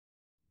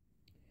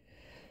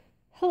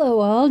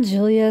Hello all,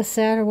 Julia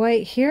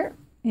Satterwhite here,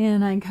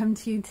 and I come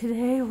to you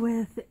today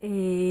with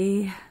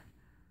a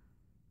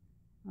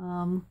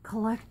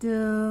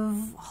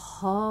collective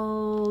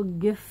haul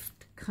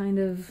gift kind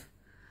of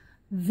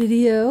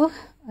video.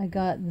 I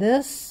got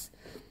this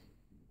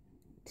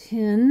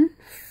tin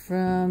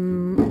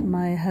from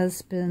my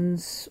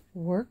husband's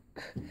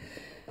work.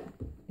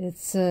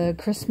 It's a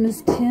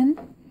Christmas tin.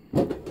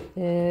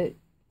 It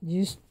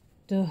used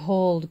to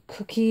hold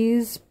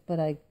cookies, but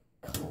I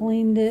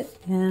cleaned it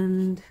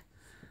and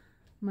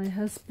my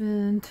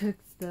husband took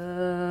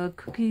the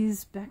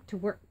cookies back to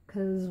work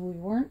because we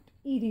weren't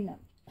eating them.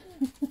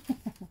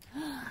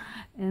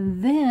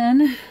 And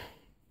then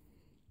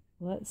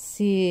let's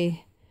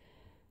see,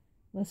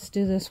 let's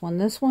do this one.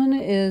 This one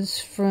is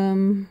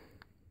from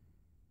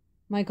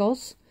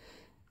Michaels.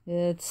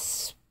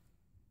 It's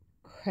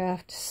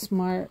Craft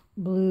Smart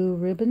Blue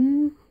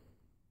Ribbon.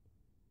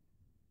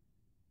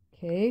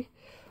 Okay,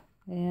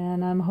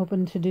 and I'm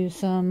hoping to do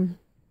some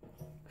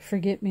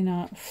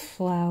forget-me-not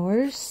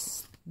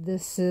flowers.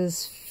 This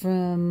is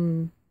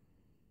from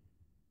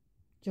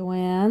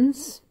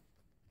Joann's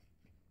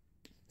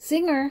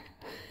Singer.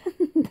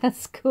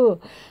 That's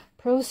cool.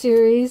 Pro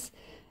Series.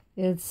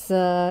 It's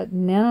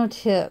nano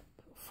tip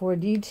for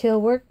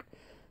detail work.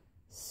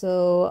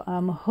 So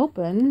I'm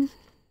hoping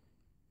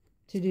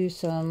to do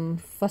some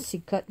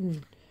fussy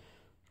cutting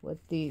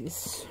with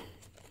these.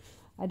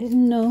 I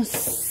didn't know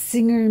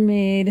Singer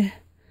made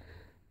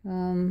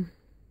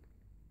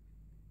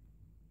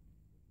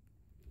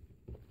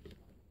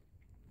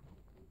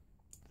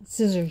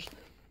scissors.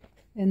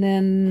 And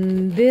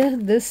then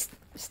this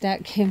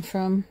stack came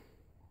from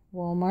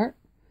Walmart.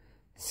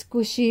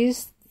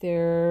 Squishies.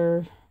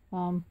 They're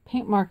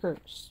paint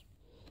markers.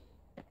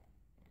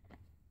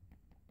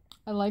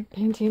 I like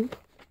painting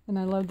and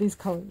I love these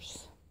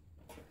colors.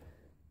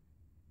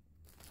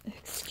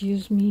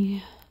 Excuse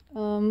me.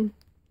 And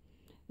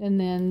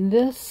then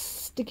this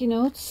sticky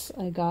notes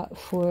I got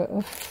for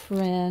a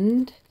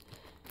friend.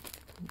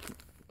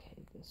 Okay,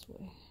 this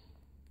way.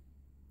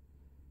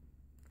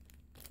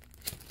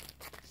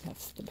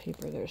 That's the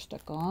paper they're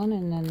stuck on,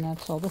 and then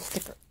that's all the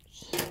stickers,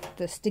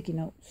 the sticky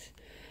notes.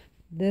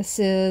 This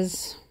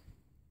is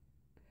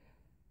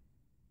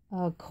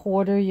a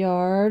 1/4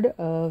 yard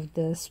of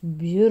this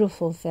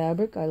beautiful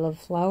fabric. I love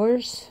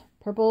flowers,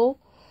 purple.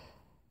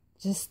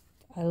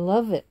 I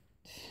love it.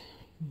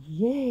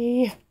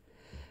 Yay!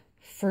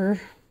 For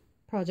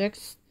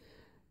projects.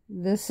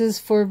 This is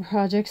for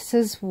projects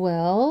as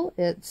well.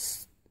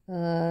 It's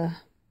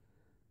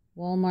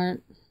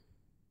Walmart.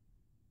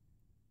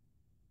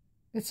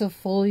 It's a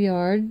full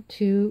yard.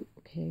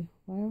 Okay,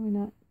 why are we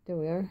not? There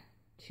we are.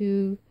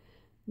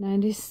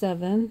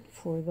 $2.97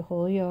 for the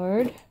whole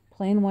yard.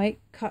 Plain white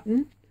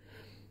cotton.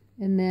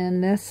 And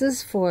then this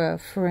is for a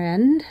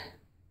friend.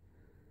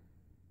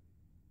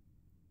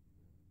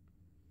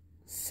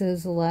 It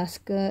says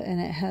Alaska, and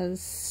it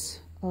has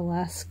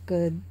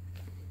Alaska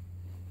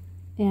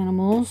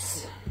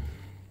animals.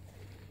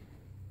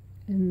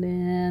 And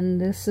then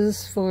this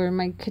is for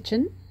my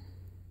kitchen.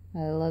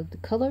 I love the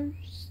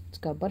colors. It's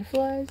got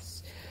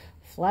butterflies,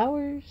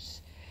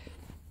 flowers.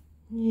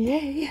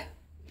 Yay!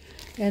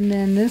 And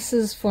then this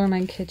is for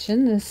my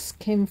kitchen. This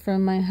came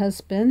from my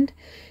husband.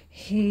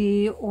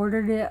 He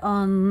ordered it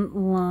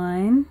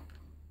online.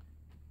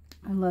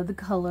 I love the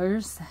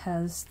colors. It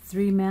has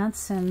 3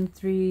 mats and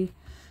 3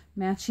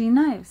 matching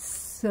knives.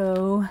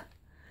 So,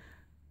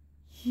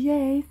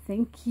 yay!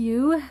 Thank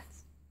you.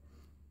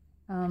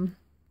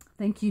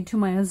 Thank you to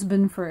my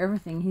husband for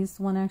everything. He's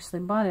the one who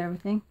actually bought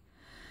everything.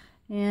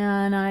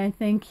 And I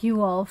thank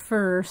you all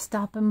for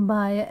stopping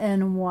by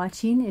and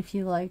watching. If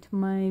you liked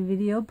my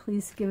video,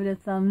 please give it a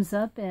thumbs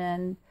up.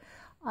 And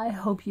I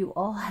hope you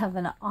all have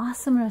an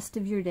awesome rest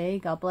of your day.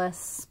 God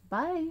bless.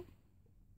 Bye.